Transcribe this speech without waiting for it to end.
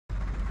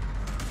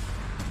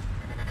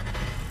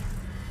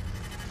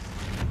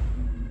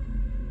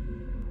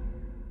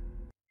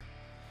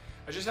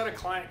I just had a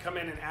client come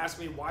in and ask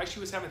me why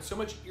she was having so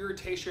much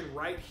irritation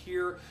right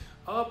here,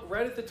 up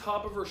right at the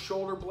top of her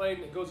shoulder blade,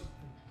 and it goes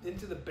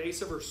into the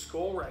base of her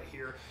skull right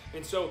here.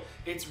 And so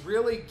it's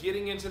really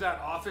getting into that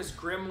office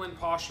gremlin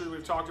posture that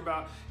we've talked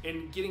about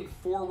and getting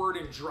forward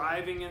and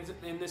driving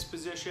in this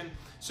position.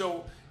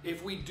 So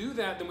if we do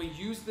that, then we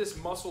use this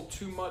muscle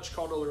too much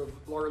called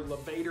our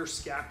levator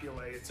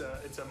scapulae. It's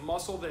a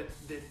muscle that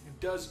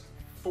does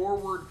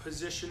forward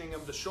positioning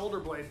of the shoulder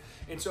blade.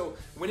 And so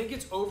when it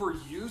gets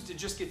overused, it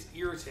just gets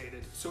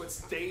irritated. So it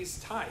stays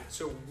tight.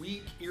 So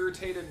weak,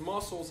 irritated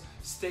muscles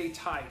stay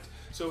tight.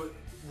 So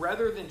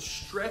rather than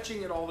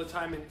stretching it all the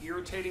time and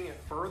irritating it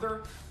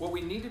further, what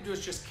we need to do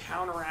is just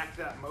counteract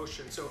that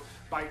motion. So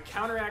by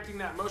counteracting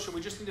that motion,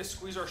 we just need to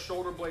squeeze our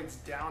shoulder blades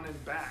down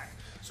and back.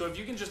 So if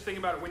you can just think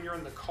about it when you're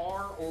in the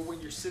car or when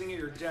you're sitting at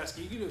your desk,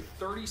 you can do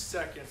 30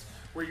 seconds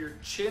where your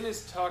chin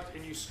is tucked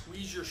and you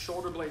squeeze your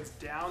shoulder blades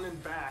down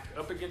and back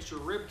up against your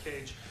rib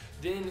cage.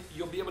 Then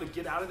you'll be able to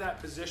get out of that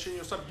position.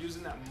 You'll stop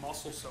using that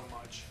muscle so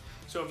much.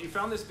 So if you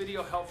found this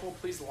video helpful,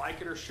 please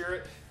like it or share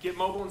it. Get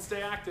mobile and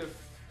stay active.